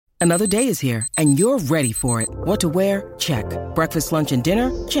Another day is here, and you're ready for it. What to wear? Check. Breakfast, lunch, and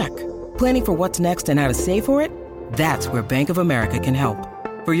dinner? Check. Planning for what's next and how to save for it? That's where Bank of America can help.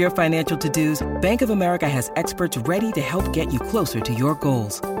 For your financial to-dos, Bank of America has experts ready to help get you closer to your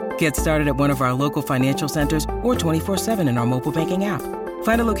goals. Get started at one of our local financial centers or 24/7 in our mobile banking app.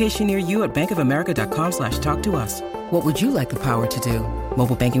 Find a location near you at bankofamerica.com/talktous. What would you like the power to do?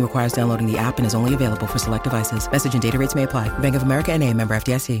 Mobile banking requires downloading the app and is only available for select devices. Message and data rates may apply. Bank of America N.A., member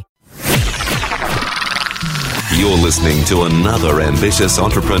FDIC. You're listening to another Ambitious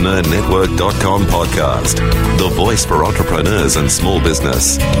Entrepreneur Network.com podcast. The voice for entrepreneurs and small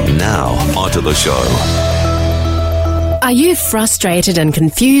business. Now, onto the show. Are you frustrated and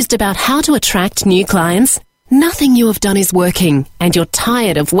confused about how to attract new clients? Nothing you have done is working, and you're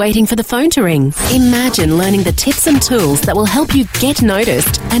tired of waiting for the phone to ring. Imagine learning the tips and tools that will help you get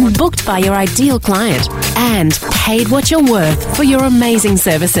noticed and booked by your ideal client, and paid what you're worth for your amazing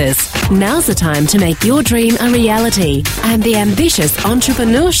services. Now's the time to make your dream a reality, and the Ambitious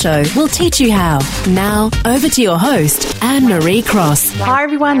Entrepreneur Show will teach you how. Now, over to your host, Anne-Marie Cross. Hi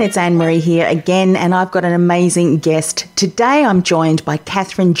everyone, it's Anne-Marie here again, and I've got an amazing guest. Today I'm joined by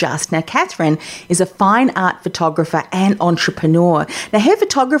Catherine Just. Now, Catherine is a fine art photographer and entrepreneur. Now, her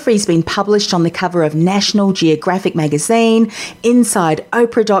photography has been published on the cover of National Geographic magazine, Inside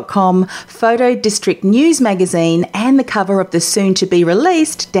Oprah.com, Photo District News magazine, and the cover of the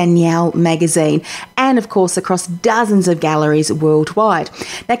soon-to-be-released Danielle magazine, and of course across dozens of galleries worldwide.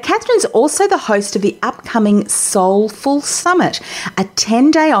 Now, Catherine's also the host of the upcoming Soulful Summit, a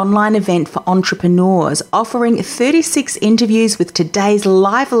 10-day online event for entrepreneurs offering 36 interviews with today's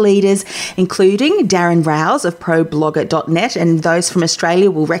live leaders, including Darren Rowse of ProBlogger.net, and those from Australia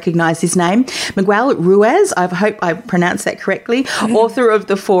will recognise his name, Miguel Ruiz, I hope I pronounced that correctly, author of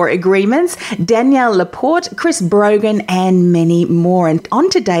The 4 Agreements, Danielle Laporte, Chris Brogan, and many more. And on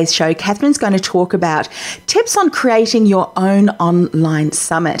today's show, Catherine's going to talk about tips on creating your own online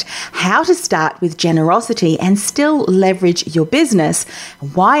summit, how to start with generosity and still leverage your business,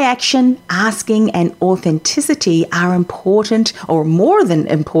 why action, asking, and authenticity are important, or more than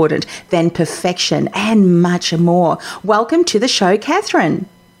important, than perfection, and much more. Welcome to the show, Catherine.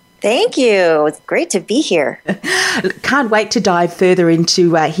 Thank you. It's great to be here. Can't wait to dive further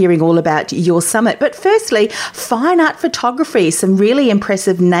into hearing all about your summit. But firstly, fine art photography, some really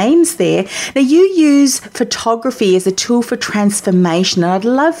impressive names there. Now, you use photography as a tool for transformation, and I'd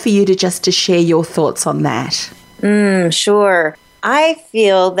love for you to share your thoughts on that. Sure. I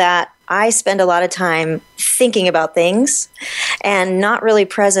feel that I spend a lot of time thinking about things and not really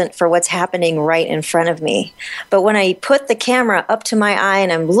present for what's happening right in front of me. But when I put the camera up to my eye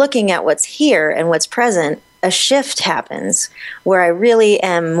and I'm looking at what's here and what's present, a shift happens where I really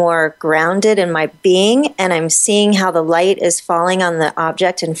am more grounded in my being, and I'm seeing how the light is falling on the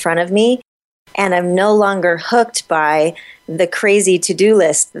object in front of me. And I'm no longer hooked by the crazy to-do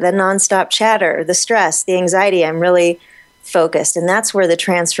list, the nonstop chatter, the stress, the anxiety. I'm really focused, and that's where the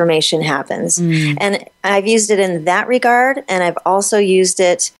transformation happens. And I've used it in that regard, and I've also used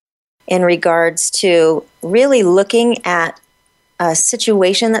it in regards to really looking at a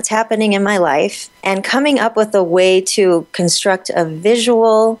situation that's happening in my life and coming up with a way to construct a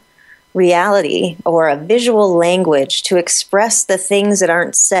visual reality or a visual language to express the things that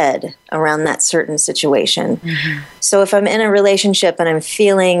aren't said around that certain situation. So if I'm in a relationship and I'm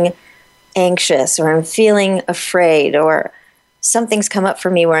feeling anxious, or I'm feeling afraid, or something's come up for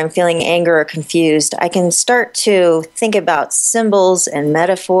me where I'm feeling anger or confused, I can start to think about symbols and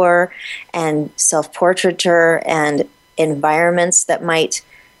metaphor and self-portraiture and environments that might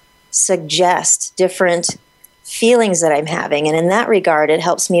suggest different feelings that I'm having. And in that regard, it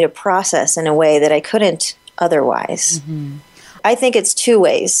helps me to process in a way that I couldn't otherwise. I think it's two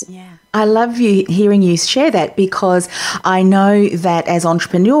ways. Yeah. I love hearing you share that, because I know that as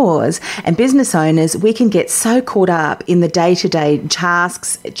entrepreneurs and business owners, we can get so caught up in the day-to-day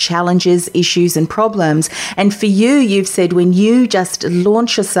tasks, challenges, issues and problems. And for you, you've said when you just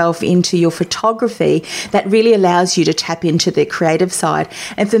launch yourself into your photography, that really allows you to tap into the creative side.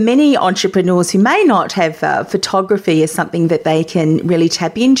 And for many entrepreneurs who may not have photography as something that they can really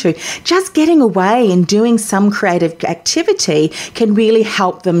tap into, just getting away and doing some creative activity can really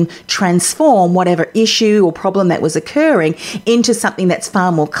help them transform whatever issue or problem that was occurring into something that's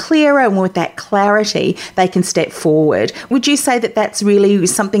far more clearer, and with that clarity, they can step forward. Would you say that that's really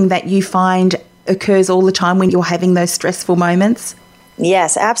something that you find occurs all the time when you're having those stressful moments?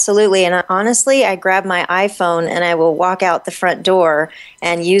 Yes, absolutely. And honestly, I grab my iPhone and I will walk out the front door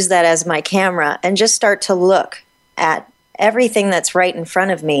and use that as my camera and just start to look at everything that's right in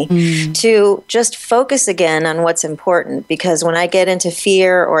front of me to just focus again on what's important. Because when I get into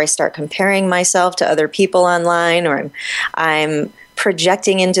fear or I start comparing myself to other people online, or I'm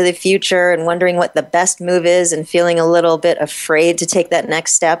projecting into the future and wondering what the best move is and feeling a little bit afraid to take that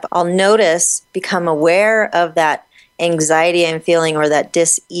next step, I'll notice, become aware of that anxiety I'm feeling or that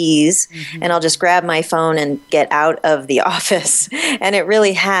dis-ease, and I'll just grab my phone and get out of the office. And it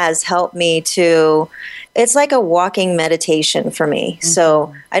really has helped me to, it's like a walking meditation for me.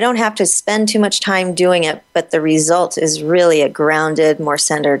 So I don't have to spend too much time doing it, but the result is really a grounded, more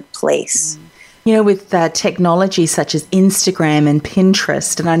centered place. You know, with technology such as Instagram and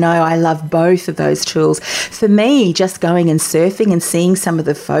Pinterest, and I know I love both of those tools, for me, just going and surfing and seeing some of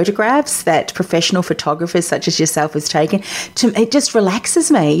the photographs that professional photographers such as yourself has taken, it just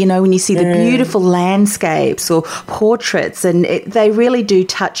relaxes me. You know, when you see the beautiful landscapes or portraits, and they really do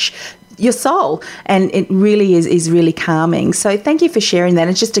touch your soul, and it really is really calming. So thank you for sharing that.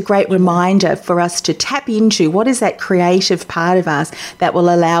 It's just a great reminder for us to tap into what is that creative part of us that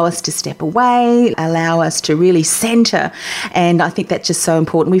will allow us to step away, allow us to really center. And I think that's just so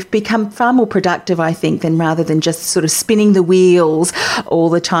important. We've become far more productive, I think, than rather than just sort of spinning the wheels all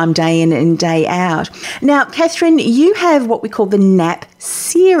the time, day in and day out. Now, Catherine, you have what we call the NAP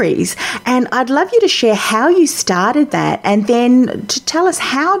series, and I'd love you to share how you started that, and then to tell us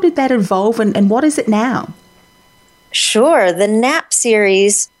how did that evolve and what is it now? Sure. The NAP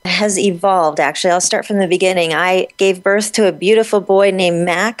series has evolved, actually. I'll start from the beginning. I gave birth to a beautiful boy named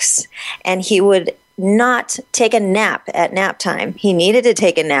Max, and he would not take a nap at nap time. He needed to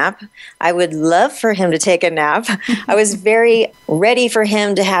take a nap. I would love for him to take a nap. I was very ready for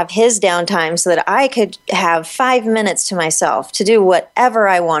him to have his downtime so that I could have 5 minutes to myself to do whatever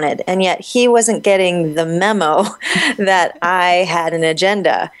I wanted. And yet he wasn't getting the memo that I had an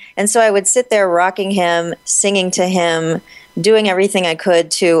agenda. And so I would sit there rocking him, singing to him, doing everything I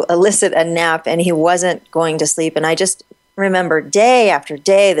could to elicit a nap, and he wasn't going to sleep. And I just remember day after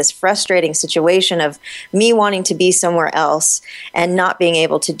day this frustrating situation of me wanting to be somewhere else and not being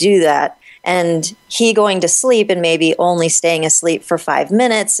able to do that, and he going to sleep and maybe only staying asleep for 5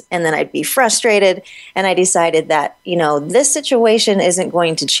 minutes, and then I'd be frustrated. And I decided that, you know, this situation isn't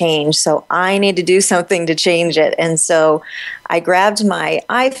going to change, so I need to do something to change it. And so I grabbed my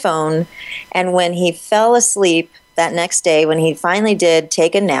iPhone, and when he fell asleep that next day, when he finally did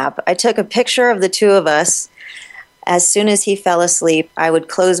take a nap, I took a picture of the two of us. As soon as he fell asleep, I would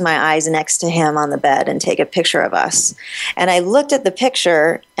close my eyes next to him on the bed and take a picture of us. And I looked at the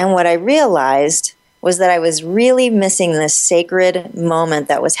picture, and what I realized was that I was really missing this sacred moment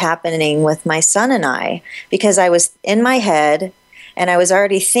that was happening with my son and I, because I was in my head and I was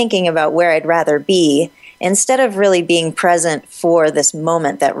already thinking about where I'd rather be, instead of really being present for this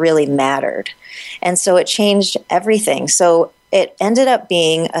moment that really mattered. And so it changed everything. So it ended up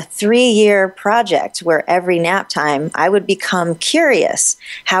being a 3-year project where every nap time I would become curious.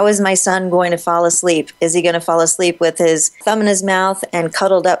 How is my son going to fall asleep? Is he going to fall asleep with his thumb in his mouth and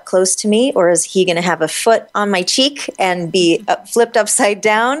cuddled up close to me? Or is he going to have a foot on my cheek and be flipped upside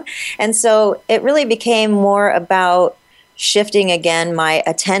down? And so it really became more about shifting again my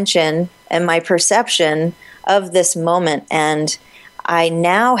attention and my perception of this moment. And I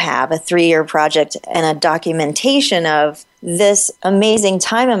now have a 3-year project and a documentation of this amazing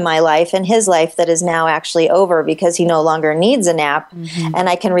time in my life and his life that is now actually over because he no longer needs a nap. And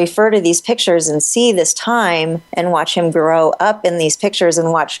I can refer to these pictures and see this time and watch him grow up in these pictures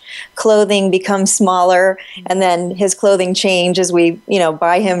and watch clothing become smaller and then his clothing change as we,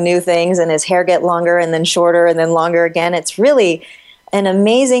 buy him new things, and his hair get longer and then shorter and then longer again. It's really an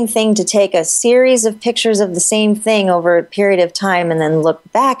amazing thing to take a series of pictures of the same thing over a period of time and then look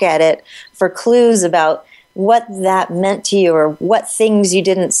back at it for clues about what that meant to you or what things you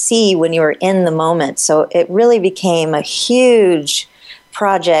didn't see when you were in the moment. So it really became a huge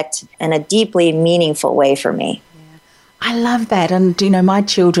project and a deeply meaningful way for me. I love that. And, my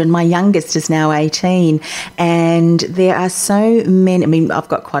children, my youngest is now 18, and there are so many, I've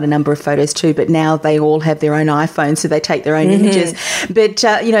got quite a number of photos too, but now they all have their own iPhones, so they take their own images. But,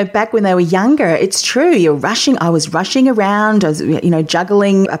 back when they were younger, it's true. I was rushing around. I was,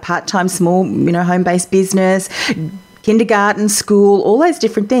 juggling a part-time small, home-based business, kindergarten, school, all those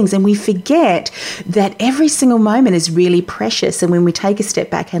different things. And we forget that every single moment is really precious. And when we take a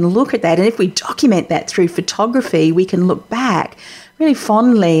step back and look at that, and if we document that through photography, we can look back, really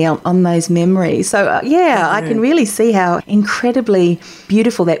fondly on those memories. So, I can really see how incredibly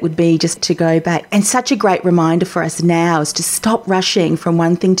beautiful that would be just to go back. And such a great reminder for us now is to stop rushing from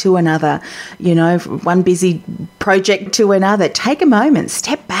one thing to another, from one busy project to another. Take a moment,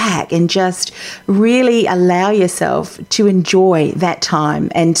 step back and just really allow yourself to enjoy that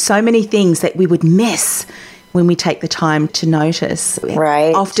time and so many things that we would miss when we take the time to notice.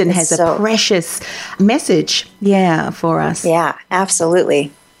 Right. Often has a precious message, for us. Yeah, absolutely.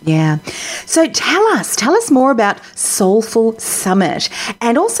 Yeah. So tell us more about Soulful Summit.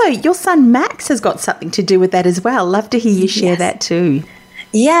 And also your son Max has got something to do with that as well. Love to hear you share that too.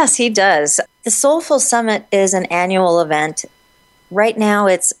 Yes, he does. The Soulful Summit is an annual event. Right now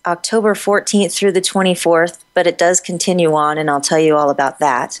it's October 14th through the 24th, but it does continue on, and I'll tell you all about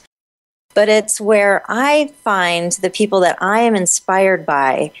that. But it's where I find the people that I am inspired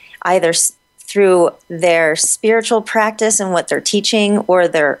by, either through their spiritual practice and what they're teaching, or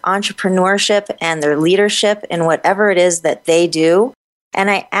their entrepreneurship and their leadership in whatever it is that they do. And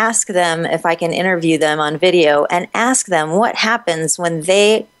I ask them if I can interview them on video and ask them what happens when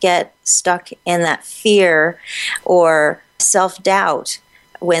they get stuck in that fear or self-doubt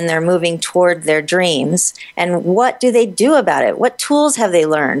when they're moving toward their dreams, and what do they do about it? What tools have they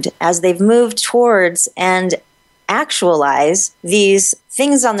learned as they've moved towards and actualize these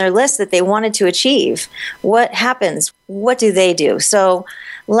things on their list that they wanted to achieve? What happens? What do they do? So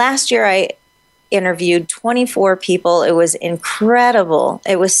last year I interviewed 24 people. It was incredible.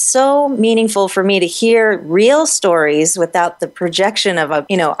 It was so meaningful for me to hear real stories without the projection of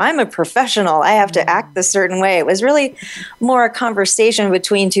I'm a professional, I have to act a certain way. It was really more a conversation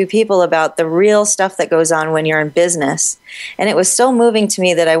between two people about the real stuff that goes on when you're in business. And it was so moving to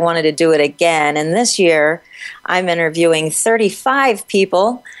me that I wanted to do it again. And this year I'm interviewing 35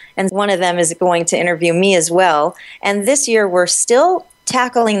 people, and one of them is going to interview me as well. And this year we're still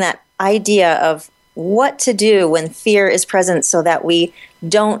tackling that idea of what to do when fear is present so that we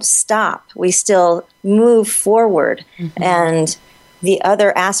don't stop. We still move forward. Mm-hmm. And the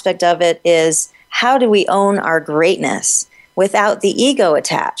other aspect of it is, how do we own our greatness without the ego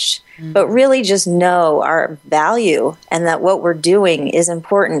attached, but really just know our value and that what we're doing is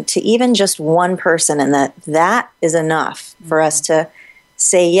important to even just one person, and that is enough for us to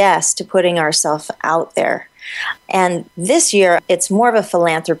say yes to putting ourselves out there. And this year, it's more of a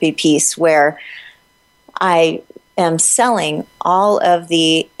philanthropy piece where I am selling all of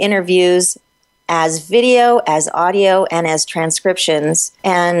the interviews as video, as audio, and as transcriptions.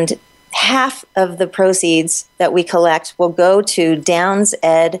 And half of the proceeds that we collect will go to Downs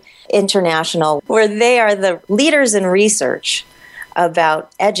Ed International, where they are the leaders in research about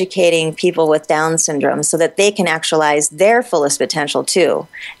educating people with Down syndrome so that they can actualize their fullest potential too.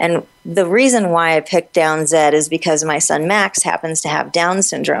 And the reason why I picked Downs Ed is because my son Max happens to have Down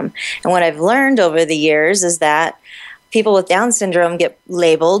syndrome. And what I've learned over the years is that people with Down syndrome get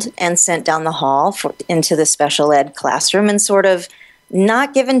labeled and sent down the hall into the special ed classroom and sort of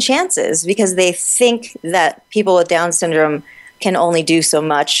not given chances because they think that people with Down syndrome can only do so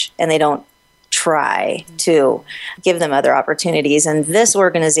much and they don't try to give them other opportunities. And this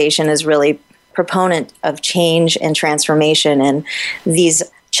organization is really proponent of change and transformation and these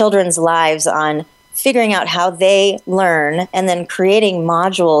children's lives on figuring out how they learn and then creating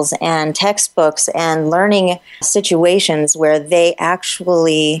modules and textbooks and learning situations where they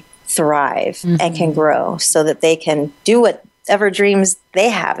actually thrive and can grow so that they can do whatever dreams they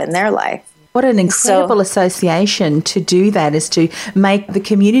have in their life. What an incredible association to do that, is to make the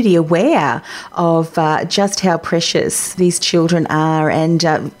community aware of just how precious these children are. And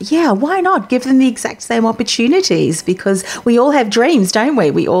why not give them the exact same opportunities? Because we all have dreams, don't we?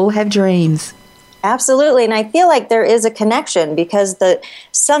 We all have dreams. Absolutely. And I feel like there is a connection because the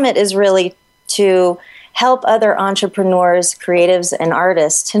summit is really to help other entrepreneurs, creatives, and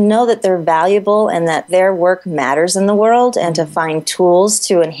artists to know that they're valuable and that their work matters in the world, and to find tools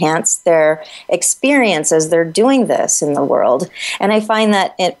to enhance their experience as they're doing this in the world. And I find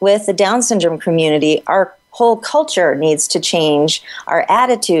that with the Down syndrome community, our whole culture needs to change, our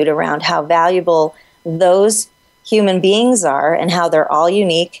attitude around how valuable those human beings are and how they're all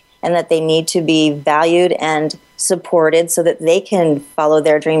unique and that they need to be valued and supported so that they can follow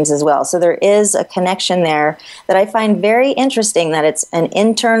their dreams as well. So there is a connection there that I find very interesting, that it's an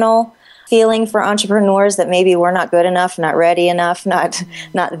internal feeling for entrepreneurs that maybe we're not good enough, not ready enough, not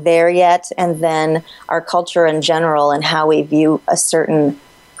there yet, and then our culture in general and how we view a certain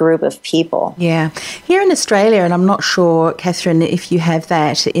group of people. Yeah. Here in Australia, and I'm not sure, Catherine, if you have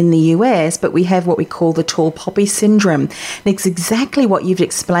that in the US, but we have what we call the tall poppy syndrome. And it's exactly what you've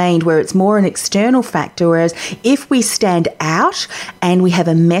explained, where it's more an external factor, whereas if we stand out and we have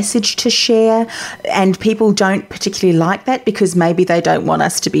a message to share, and people don't particularly like that because maybe they don't want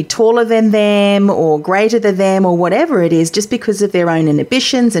us to be taller than them or greater than them or whatever it is, just because of their own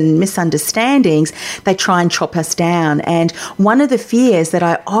inhibitions and misunderstandings, they try and chop us down. And one of the fears that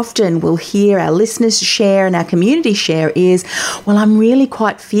I often will hear our listeners share and our community share is, well, I'm really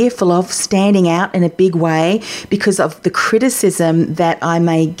quite fearful of standing out in a big way because of the criticism that I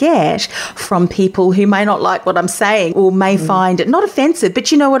may get from people who may not like what I'm saying or may find it not offensive,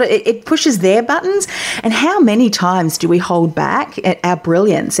 but you know what, it pushes their buttons. And how many times do we hold back at our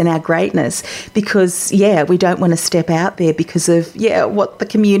brilliance and our greatness because, we don't want to step out there because of, what the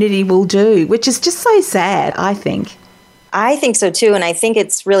community will do, which is just so sad, I think. I think so too, and I think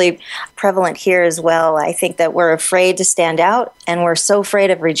it's really prevalent here as well. I think that we're afraid to stand out, and we're so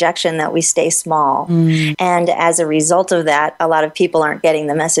afraid of rejection that we stay small. And as a result of that, a lot of people aren't getting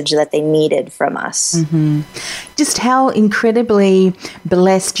the message that they needed from us. Just how incredibly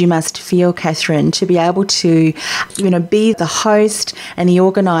blessed you must feel, Catherine, to be able to, be the host and the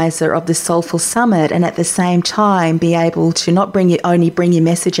organizer of the Soulful Summit, and at the same time be able to not only bring your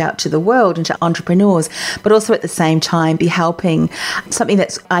message out to the world and to entrepreneurs, but also at the same time be helping something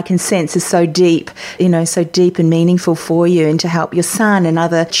that I can sense is so deep, so deep and meaningful for you, and to help your son and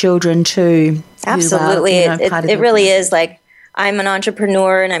other children too. Absolutely. It really is like, I'm an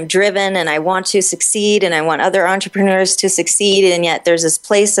entrepreneur and I'm driven and I want to succeed and I want other entrepreneurs to succeed. And yet there's this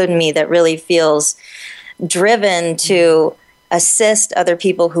place in me that really feels driven to assist other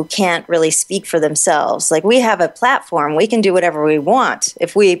people who can't really speak for themselves. Like, we have a platform. We can do whatever we want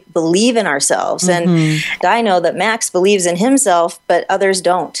if we believe in ourselves. And I know that Max believes in himself, but others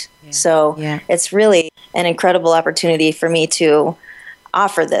don't. So it's really an incredible opportunity for me to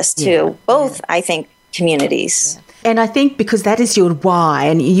offer this to both, I think, communities. And I think because that is your why,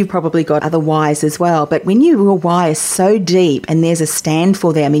 and you've probably got other whys as well, but when your why is so deep and there's a stand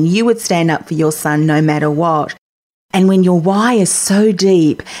for them, you would stand up for your son no matter what. And when your why is so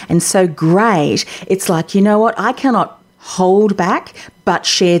deep and so great, it's like, you know what, I cannot hold back but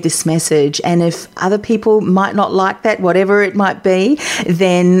share this message. And if other people might not like that, whatever it might be,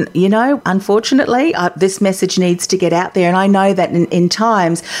 then, unfortunately, this message needs to get out there. And I know that in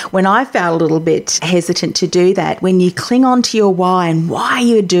times when I felt a little bit hesitant to do that, when you cling on to your why and why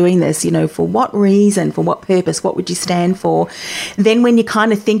you're doing this, for what reason, for what purpose, what would you stand for, then when you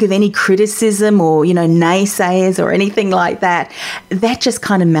kind of think of any criticism or, naysayers or anything like that, that just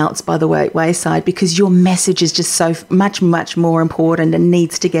kind of melts by the wayside, because your message is just so much, much more important and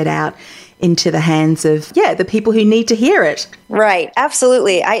needs to get out into the hands of, the people who need to hear it. Right.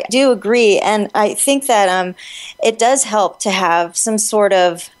 Absolutely. I do agree. And I think that it does help to have some sort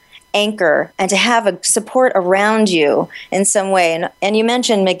of anchor and to have a support around you in some way. And you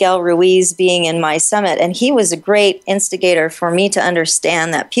mentioned Miguel Ruiz being in my summit, and he was a great instigator for me to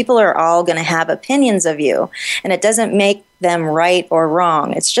understand that people are all going to have opinions of you, and it doesn't make them right or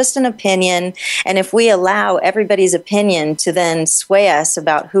wrong. It's just an opinion. And if we allow everybody's opinion to then sway us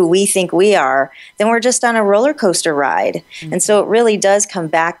about who we think we are, then we're just on a roller coaster ride. And so it really does come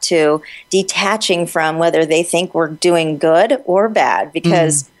back to detaching from whether they think we're doing good or bad,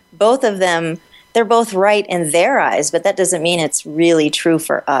 because both of them, they're both right in their eyes, but that doesn't mean it's really true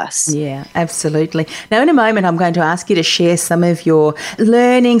for us. Yeah, absolutely. Now, in a moment, I'm going to ask you to share some of your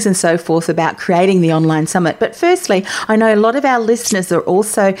learnings and so forth about creating the online summit. But firstly, I know a lot of our listeners are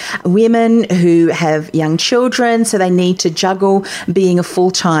also women who have young children, so they need to juggle being a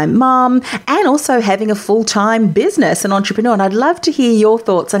full-time mom and also having a full-time business, an entrepreneur. And I'd love to hear your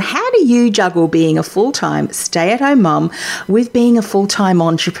thoughts on how do you juggle being a full-time stay-at-home mom with being a full-time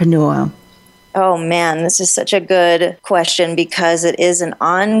entrepreneur? Oh man, this is such a good question, because it is an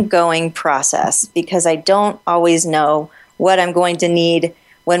ongoing process, because I don't always know what I'm going to need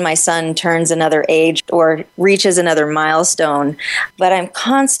when my son turns another age or reaches another milestone. But I'm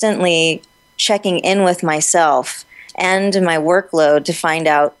constantly checking in with myself and my workload to find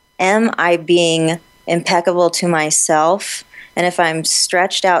out, am I being impeccable to myself? And if I'm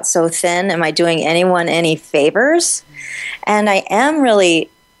stretched out so thin, am I doing anyone any favors? And I am really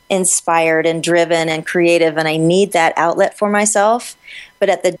inspired and driven and creative, and I need that outlet for myself, but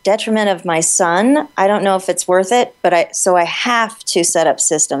at the detriment of my son. I don't know if it's worth it, so I have to set up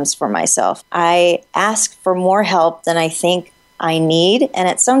systems for myself. I ask for more help than I think I need,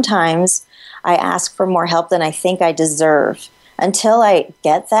 and sometimes I ask for more help than I think I deserve. Until I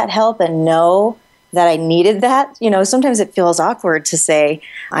get that help and know that I needed that. Sometimes it feels awkward to say,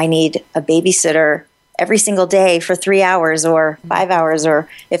 I need a babysitter every single day for 3 hours or 5 hours, or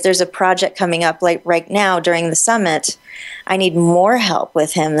if there's a project coming up like right now during the summit, I need more help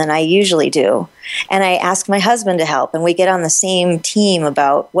with him than I usually do. And I ask my husband to help, and we get on the same team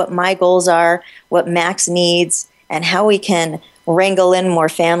about what my goals are, what Max needs, and how we can wrangle in more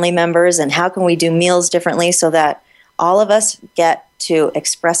family members, and how can we do meals differently so that all of us get to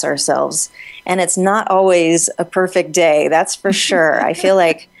express ourselves. And it's not always a perfect day, that's for sure. I feel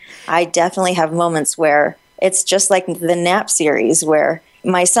like I definitely have moments where it's just like the nap series, where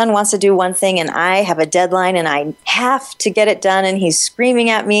my son wants to do one thing and I have a deadline and I have to get it done, and he's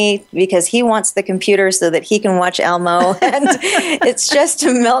screaming at me because he wants the computer so that he can watch Elmo. And it's just a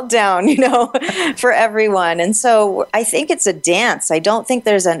meltdown, for everyone. And so I think it's a dance. I don't think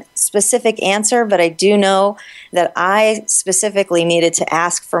there's a specific answer, but I do know that I specifically needed to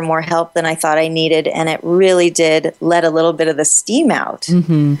ask for more help than I thought I needed, and it really did let a little bit of the steam out.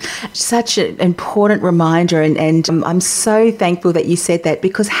 Mm-hmm. Such an important reminder, and I'm so thankful that you said that,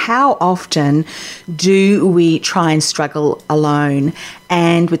 because how often do we try and struggle alone?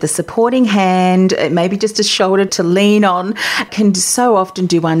 And with a supporting hand, maybe just a shoulder to lean on, can so often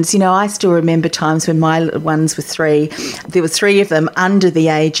do ones. I still remember times when my ones were 3. There were 3 of them under the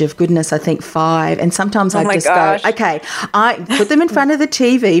age of, goodness, I think 5. And sometimes I'd just go, okay, I put them in front of the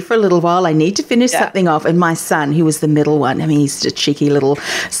TV for a little while. I need to finish something off. And my son, who was the middle one, he's a cheeky little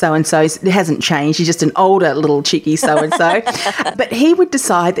so-and-so. It hasn't changed. He's just an older little cheeky so-and-so. But he would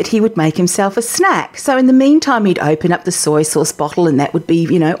decide that he would make himself a snack. So in the meantime, he'd open up the soy sauce bottle, and that would be,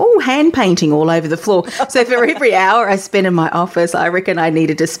 hand painting all over the floor. So for every hour I spent in my office, I reckon I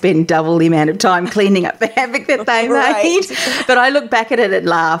needed to spend double the amount of time cleaning up the havoc that they made. But I look back at it and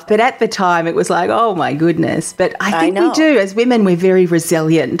laugh. But at the time it was like, oh my goodness. But I think we do. As women, we're very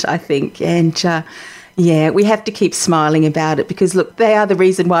resilient, I think. And we have to keep smiling about it, because, look, they are the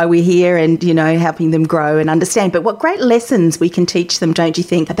reason why we're here, and, helping them grow and understand. But what great lessons we can teach them, don't you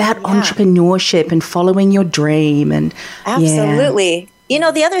think, about entrepreneurship and following your dream. And absolutely.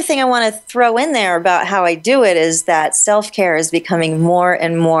 The other thing I want to throw in there about how I do it is that self-care is becoming more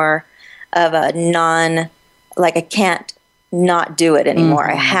and more of a I can't not do it anymore.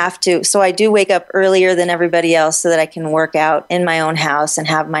 I have to. So I do wake up earlier than everybody else so that I can work out in my own house and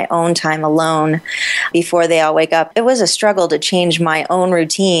have my own time alone before they all wake up. It was a struggle to change my own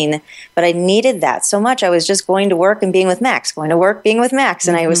routine, but I needed that so much. I was just going to work and being with Max, going to work, being with Max.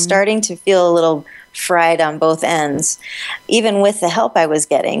 And I was starting to feel a little fried on both ends, even with the help I was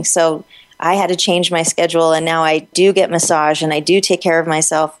getting. So I had to change my schedule, and now I do get massage and I do take care of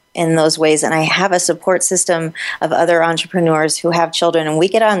myself in those ways. And I have a support system of other entrepreneurs who have children, and we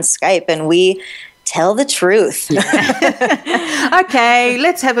get on Skype and we tell the truth. Okay,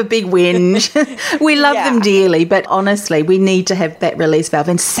 let's have a big whinge. We love them dearly, but honestly, we need to have that release valve.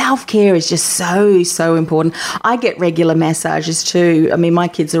 And self-care is just so, so important. I get regular massages too. I mean, my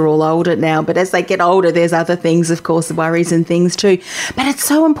kids are all older now, but as they get older, there's other things, of course, worries and things too. But it's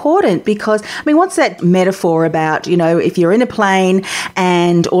so important because, what's that metaphor about, if you're in a plane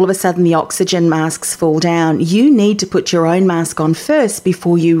and all of a sudden the oxygen masks fall down, you need to put your own mask on first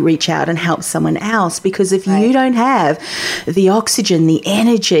before you reach out and help someone else. Because if you don't have the oxygen, the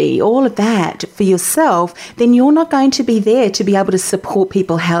energy, all of that for yourself, then you're not going to be there to be able to support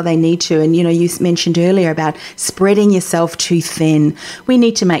people how they need to. And, you mentioned earlier about spreading yourself too thin. We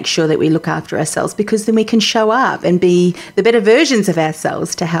need to make sure that we look after ourselves, because then we can show up and be the better versions of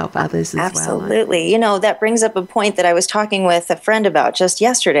ourselves to help others as well. Absolutely. That brings up a point that I was talking with a friend about just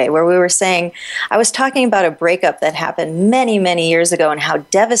yesterday, where we were saying, I was talking about a breakup that happened many, many years ago and how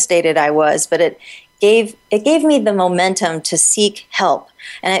devastated I was, but it gave me the momentum to seek help.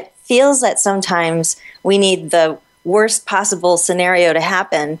 And it feels that sometimes we need the worst possible scenario to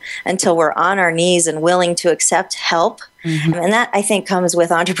happen until we're on our knees and willing to accept help. Mm-hmm. And that, I think, comes with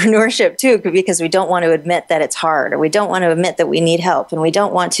entrepreneurship too, because we don't want to admit that it's hard, or we don't want to admit that we need help, and we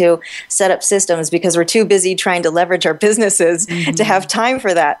don't want to set up systems because we're too busy trying to leverage our businesses to have time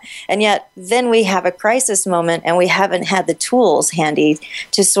for that. And yet then we have a crisis moment and we haven't had the tools handy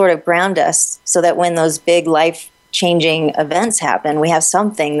to sort of ground us so that when those big life-changing events happen, we have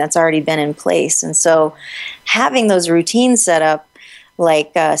something that's already been in place. And so having those routines set up,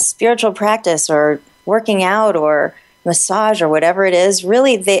 like spiritual practice or working out or massage or whatever it is,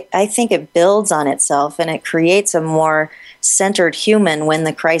 really, I think it builds on itself and it creates a more centered human when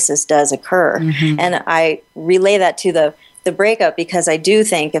the crisis does occur. Mm-hmm. And I relay that to the breakup, because I do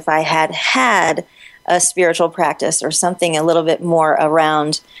think if I had a spiritual practice or something a little bit more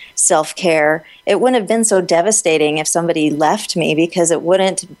around self-care, it wouldn't have been so devastating if somebody left me, because it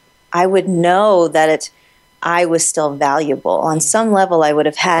wouldn't I would know that I was still valuable. On some level, I would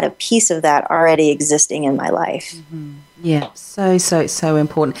have had a piece of that already existing in my life. Mm-hmm. Yeah, so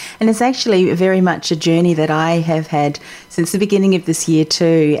important. And it's actually very much a journey that I have had since the beginning of this year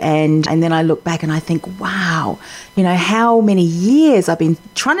too. And then I look back and I think, wow, how many years I've been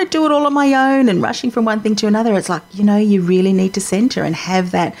trying to do it all on my own and rushing from one thing to another. It's like, you really need to center and have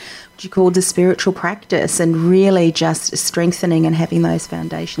that, what you call the spiritual practice, and really just strengthening and having those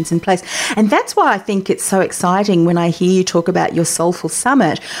foundations in place. And that's why I think it's so exciting when I hear you talk about your Soulful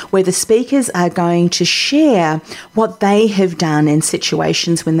Summit, where the speakers are going to share what they have done in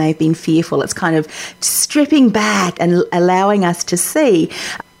situations when they've been fearful. It's kind of stripping back and allowing us to see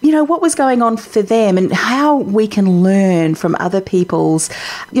what was going on for them and how we can learn from other people's,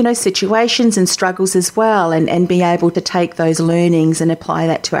 situations and struggles as well, and be able to take those learnings and apply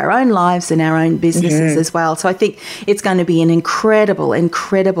that to our own lives and our own businesses as well. So I think it's going to be an incredible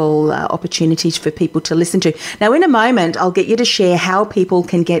opportunity for people to listen to. Now, in a moment, I'll get you to share how people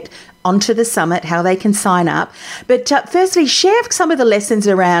can get onto the summit, how they can sign up. But firstly, share some of the lessons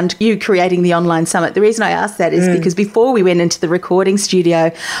around you creating the online summit. The reason I asked that is because before we went into the recording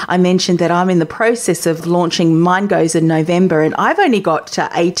studio, I mentioned that I'm in the process of launching Mine Goes in November, and I've only got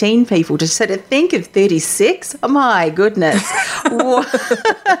 18 people to sort of think of 36. Oh my goodness. So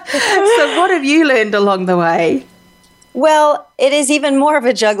what have you learned along the way? Well, it is even more of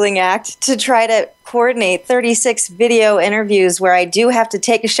a juggling act to try to coordinate 36 video interviews where I do have to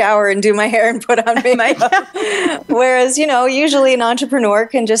take a shower and do my hair and put on makeup. Whereas, usually an entrepreneur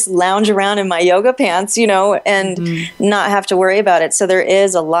can just lounge around in my yoga pants, and not have to worry about it. So there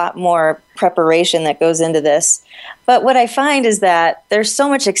is a lot more preparation that goes into this. But what I find is that there's so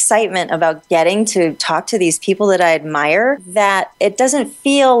much excitement about getting to talk to these people that I admire that it doesn't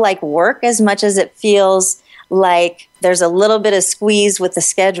feel like work as much as it feels like there's a little bit of squeeze with the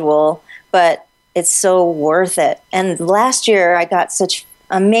schedule, but it's so worth it. And last year, I got such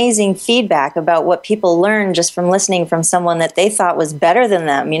amazing feedback about what people learned just from listening from someone that they thought was better than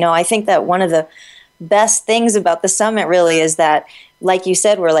them. I think that one of the best things about the summit really is that, like you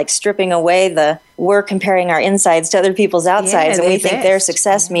said, we're like stripping away we're comparing our insides to other people's outsides, and we think their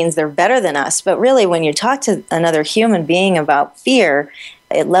success means they're better than us. But really, when you talk to another human being about fear,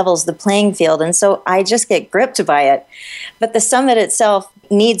 it levels the playing field. And so I just get gripped by it. But the summit itself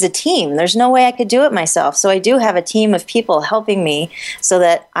needs a team. There's no way I could do it myself. So I do have a team of people helping me so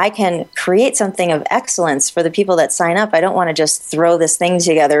that I can create something of excellence for the people that sign up. I don't want to just throw this thing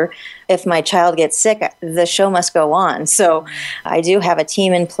together. If my child gets sick, the show must go on. So I do have a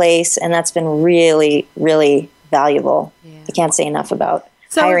team in place, and that's been really, really valuable. I can't say enough about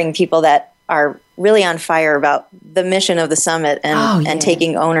hiring people that are really on fire about the mission of the summit and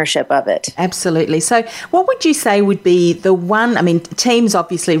taking ownership of it. Absolutely. So what would you say would be the one, team's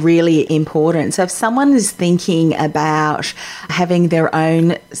obviously really important. So if someone is thinking about having their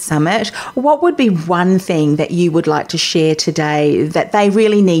own summit, what would be one thing that you would like to share today that they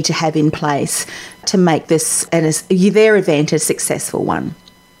really need to have in place to make this their event a successful one?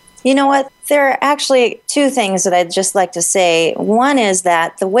 You know what? There are actually two things that I'd just like to say. One is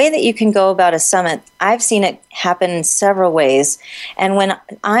that the way that you can go about a summit, I've seen it happen in several ways. And when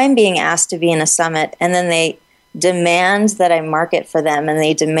I'm being asked to be in a summit and then they demand that I market for them, and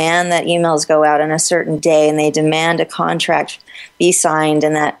they demand that emails go out on a certain day, and they demand a contract be signed,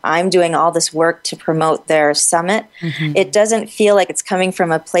 and that I'm doing all this work to promote their summit, it doesn't feel like it's coming from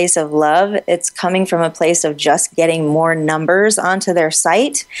a place of love. It's coming from a place of just getting more numbers onto their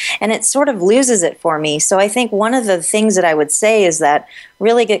site, and it sort of loses it for me. So I think one of the things that I would say is that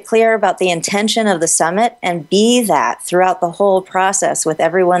really get clear about the intention of the summit and be that throughout the whole process with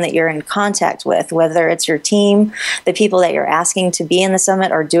everyone that you're in contact with, whether it's your team, the people that you're asking to be in the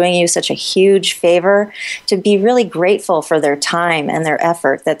summit are doing you such a huge favor, to be really grateful for their time and their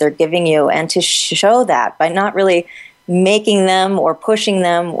effort that they're giving you, and to show that by not really making them or pushing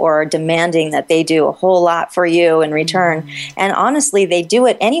them or demanding that they do a whole lot for you in return. And honestly, they do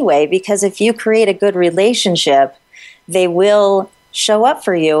it anyway, because if you create a good relationship, they will show up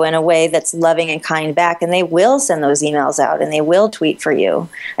for you in a way that's loving and kind back, and they will send those emails out and they will tweet for you.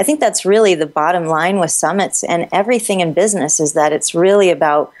 I think that's really the bottom line with summits and everything in business, is that it's really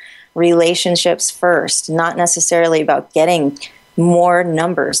about relationships first, not necessarily about getting more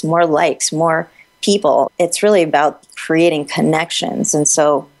numbers, more likes, more people. It's really about creating connections. And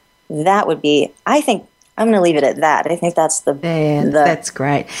so that would be, I think, I'm going to leave it at that. I think that's that's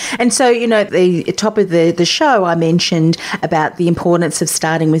great. And so, at the top of the show, I mentioned about the importance of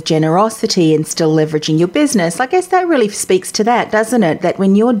starting with generosity and still leveraging your business. I guess that really speaks to that, doesn't it? That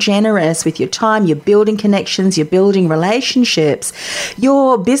when you're generous with your time, you're building connections, you're building relationships,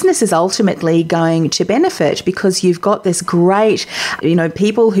 your business is ultimately going to benefit because you've got this great,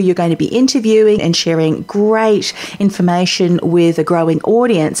 people who you're going to be interviewing and sharing great information with a growing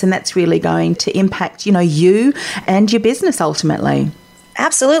audience. And that's really going to impact, you and your business ultimately.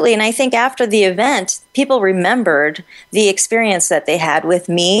 Absolutely. And I think after the event, people remembered the experience that they had with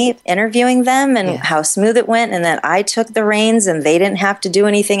me interviewing them and how smooth it went, and that I took the reins and they didn't have to do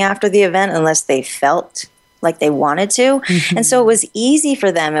anything after the event unless they felt like they wanted to. Mm-hmm. And so it was easy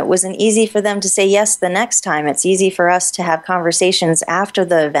for them. It wasn't easy for them to say yes the next time. It's easy for us to have conversations after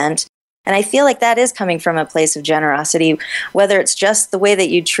the event. And I feel like that is coming from a place of generosity, whether it's just the way that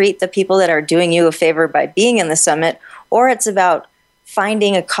you treat the people that are doing you a favor by being in the summit, or it's about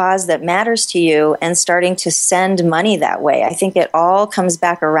finding a cause that matters to you and starting to send money that way. I think it all comes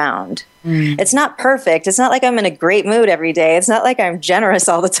back around. It's not perfect. It's not like I'm in a great mood every day. It's not like I'm generous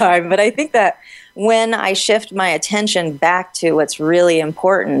all the time. But I think that when I shift my attention back to what's really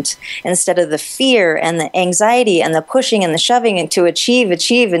important, instead of the fear and the anxiety and the pushing and the shoving and to achieve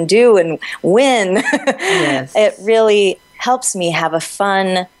and do and win, it really helps me have a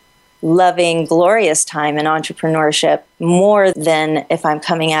fun, loving, glorious time in entrepreneurship more than if I'm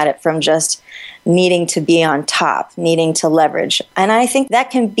coming at it from just needing to be on top, needing to leverage. And I think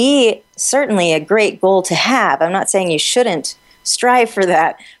that can be certainly a great goal to have. I'm not saying you shouldn't strive for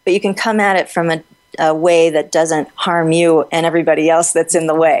that, but you can come at it from a way that doesn't harm you and everybody else that's in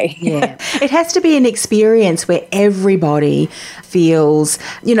the way. It has to be an experience where everybody feels,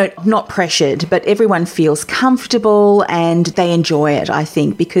 not pressured, but everyone feels comfortable and they enjoy it, I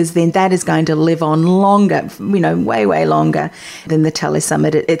think, because then that is going to live on longer, way, way longer than the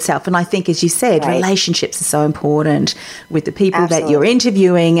Telesummit itself. And I think, as you said, relationships are so important with the people that you're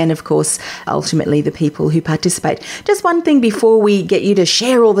interviewing and, of course, ultimately the people who participate. Just one thing before we get you to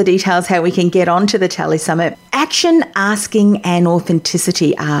share all the details how we can get onto the Telesummit. Action, asking and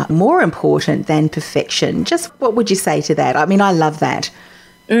authenticity are more important than perfection. Just what would you say to that? I mean, I love that.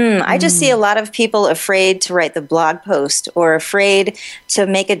 I just see a lot of people afraid to write the blog post or afraid to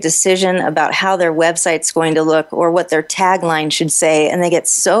make a decision about how their website's going to look or what their tagline should say. And they get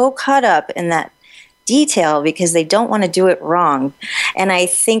so caught up in that detail because they don't want to do it wrong. And I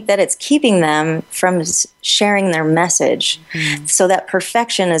think that it's keeping them from sharing their message. So that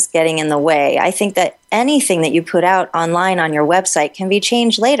perfection is getting in the way. I think that anything that you put out online on your website can be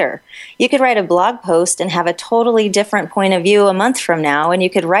changed later. You could write a blog post and have a totally different point of view a month from now, and you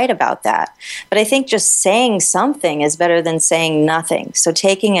could write about that. But I think just saying something is better than saying nothing. So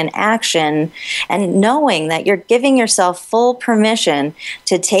taking an action and knowing that you're giving yourself full permission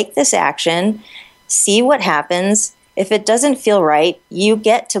to take this action, see what happens. If it doesn't feel right, you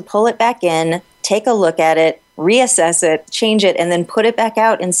get to pull it back in, take a look at it, reassess it, change it, and then put it back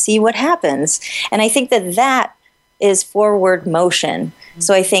out and see what happens. And I think that is forward motion.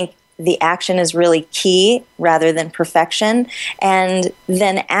 So I think the action is really key rather than perfection. And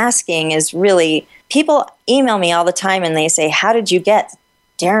then asking is really, people email me all the time and they say, how did you get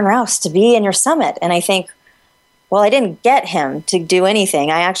Darren Rowse to be in your summit? And I think, well, I didn't get him to do anything.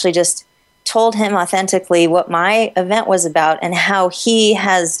 I actually just told him authentically what my event was about and how he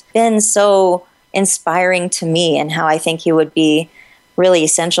has been so inspiring to me and how I think he would be really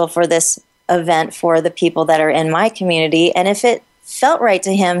essential for this event for the people that are in my community. And if it felt right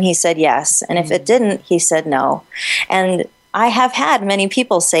to him, he said yes. And if it didn't, he said no. And I have had many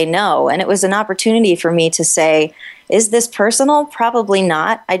people say no. And it was an opportunity for me to say, is this personal? Probably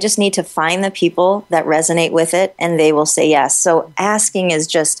not. I just need to find the people that resonate with it and they will say yes. So asking is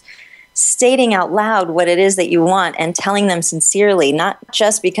just stating out loud what it is that you want and telling them sincerely, not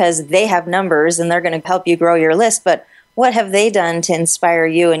just because they have numbers and they're going to help you grow your list, but what have they done to inspire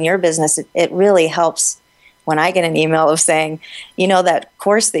you and your business? It really helps when I get an email of saying, that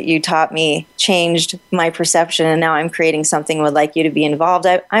course that you taught me changed my perception and now I'm creating something, would like you to be involved.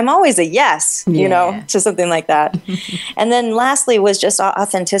 I'm always a yes, to something like that. And then lastly was just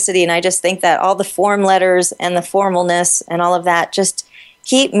authenticity. And I just think that all the form letters and the formalness and all of that just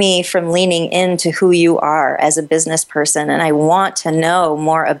keep me from leaning into who you are as a business person. And I want to know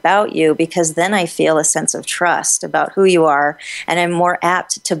more about you because then I feel a sense of trust about who you are. And I'm more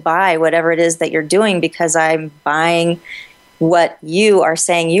apt to buy whatever it is that you're doing because I'm buying what you are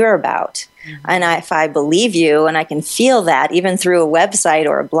saying you're about. Mm-hmm. And if I believe you and I can feel that even through a website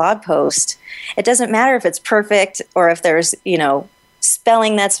or a blog post, it doesn't matter if it's perfect or if there's,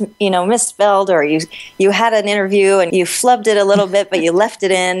 spelling that's, misspelled, or you had an interview and you flubbed it a little bit, but you left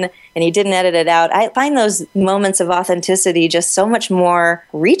it in and you didn't edit it out. I find those moments of authenticity just so much more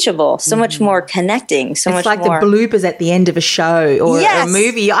reachable, so much more connecting, so much more. It's like the bloopers at the end of a show or a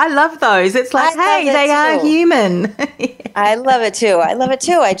movie. I love those. It's like, hey, they are human. I love it too.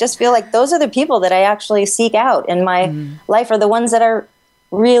 I just feel like those are the people that I actually seek out in my life, are the ones that are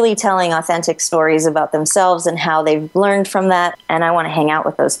really telling authentic stories about themselves and how they've learned from that. And I want to hang out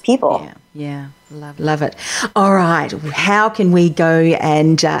with those people. Yeah. Love it. All right. How can we go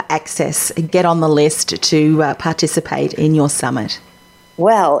and get on the list to participate in your summit?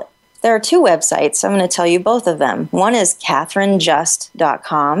 Well, there are two websites. I'm going to tell you both of them. One is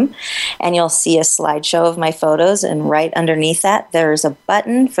CatherineJust.com, and you'll see a slideshow of my photos, and right underneath that, there's a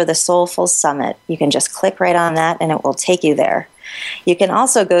button for the Soulful Summit. You can just click right on that, and it will take you there. You can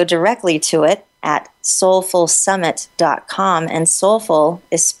also go directly to it at soulfulsummit.com, and soulful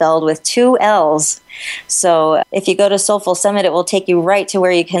is spelled with 2 L's. So if you go to Soulful Summit, it will take you right to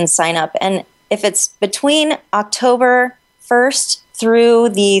where you can sign up. And if it's between October 1st through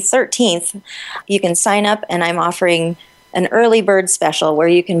the 13th, you can sign up, and I'm offering an early bird special where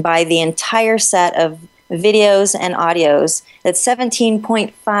you can buy the entire set of videos and audios. That's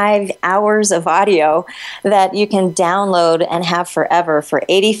 17.5 hours of audio that you can download and have forever for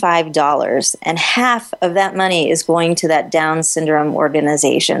 $85. And half of that money is going to that Down syndrome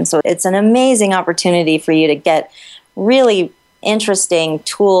organization. So it's an amazing opportunity for you to get really interesting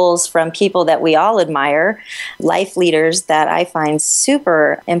tools from people that we all admire, life leaders that I find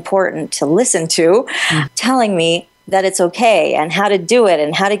super important to listen to, telling me that it's okay and how to do it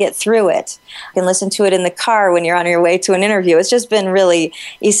and how to get through it. You can listen to it in the car when you're on your way to an interview. It's just been really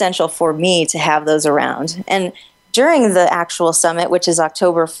essential for me to have those around. And during the actual summit, which is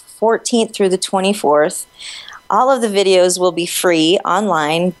October 14th through the 24th, all of the videos will be free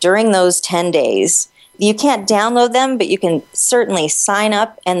online during those 10 days. You can't download them, but you can certainly sign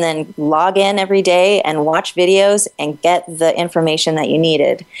up and then log in every day and watch videos and get the information that you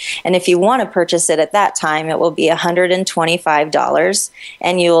needed. And if you want to purchase it at that time, it will be $125,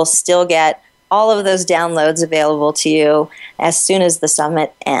 and you'll still get all of those downloads available to you as soon as the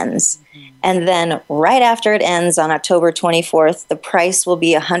summit ends. And then right after it ends on October 24th, the price will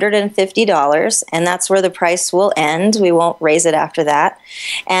be $150, and that's where the price will end. We won't raise it after that.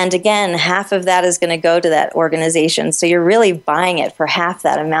 And again, half of that is going to go to that organization. So you're really buying it for half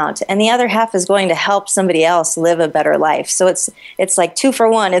that amount. And the other half is going to help somebody else live a better life. So it's like 2 for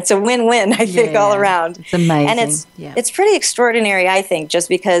 1. It's a win-win, I think, all around. It's amazing. And it's pretty extraordinary, I think, just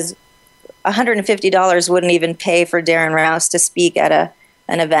because $150 wouldn't even pay for Darren Rowse to speak at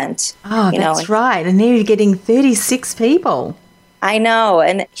an event. Oh, that's right. And they're getting 36 people. I know.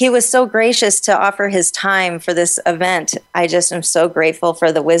 And he was so gracious to offer his time for this event. I just am so grateful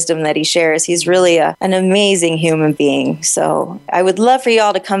for the wisdom that he shares. He's really an amazing human being. So I would love for you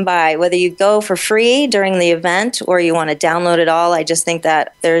all to come by, whether you go for free during the event or you want to download it all. I just think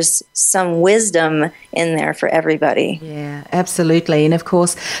that there's some wisdom in there for everybody. Yeah, absolutely. And of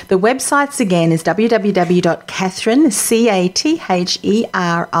course, the websites again is www.Catherine,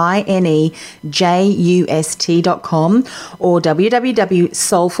 CatherineJust.com or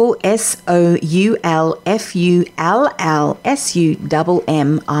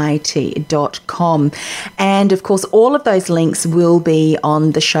www.soulfulsummit.com. And of course, all of those links will be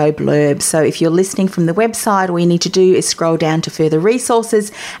on the show blurb. So if you're listening from the website, all you need to do is scroll down to further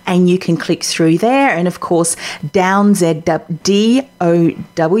resources and you can click through there. And of course,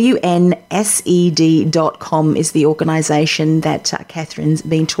 DownZWNSED.com is the organisation that Catherine's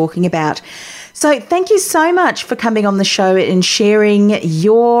been talking about. So thank you so much for coming on the show and sharing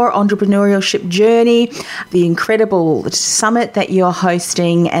your entrepreneurship journey, the incredible summit that you're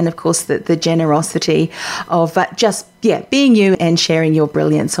hosting, and of course the generosity of being you and sharing your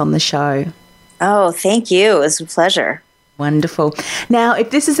brilliance on the show. Oh, thank you. It was a pleasure. Wonderful. Now, if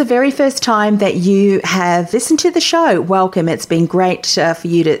this is the very first time that you have listened to the show, welcome. It's been great for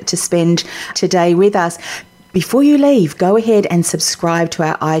you to spend today with us. Before you leave, go ahead and subscribe to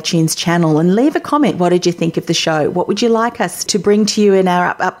our iTunes channel and leave a comment. What did you think of the show? What would you like us to bring to you in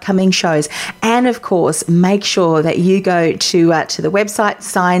our upcoming shows? And of course, make sure that you go to the website,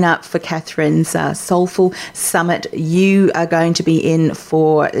 sign up for Catherine's Soulful Summit. You are going to be in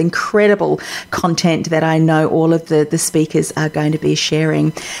for incredible content that I know all of the speakers are going to be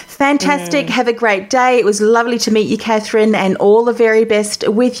sharing. Fantastic. Have a great day. It was lovely to meet you, Catherine, and all the very best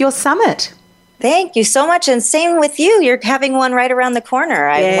with your summit. Thank you so much. And same with you. You're having one right around the corner.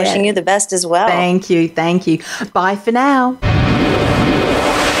 I'm wishing you the best as well. Thank you. Thank you. Bye for now.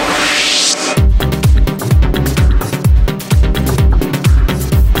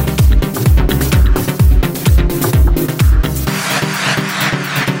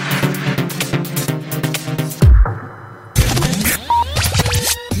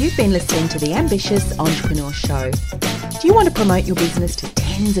 been listening to the Ambitious Entrepreneur Show. Do you want to promote your business to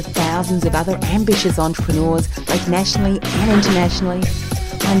tens of thousands of other ambitious entrepreneurs, both nationally and internationally?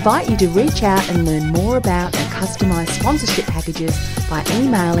 I invite you to reach out and learn more about our customised sponsorship packages by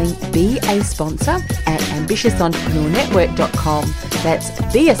emailing beasponsor@ambitiousentrepreneurnetwork.com. That's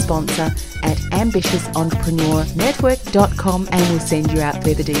be a sponsor at ambitiousentrepreneurnetwork.com, and we'll send you out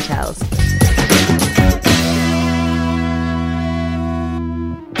further details.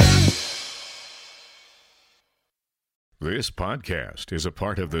 This podcast is a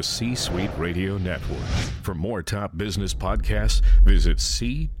part of the C-Suite Radio Network. For more top business podcasts, visit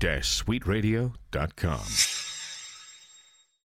c-suiteradio.com.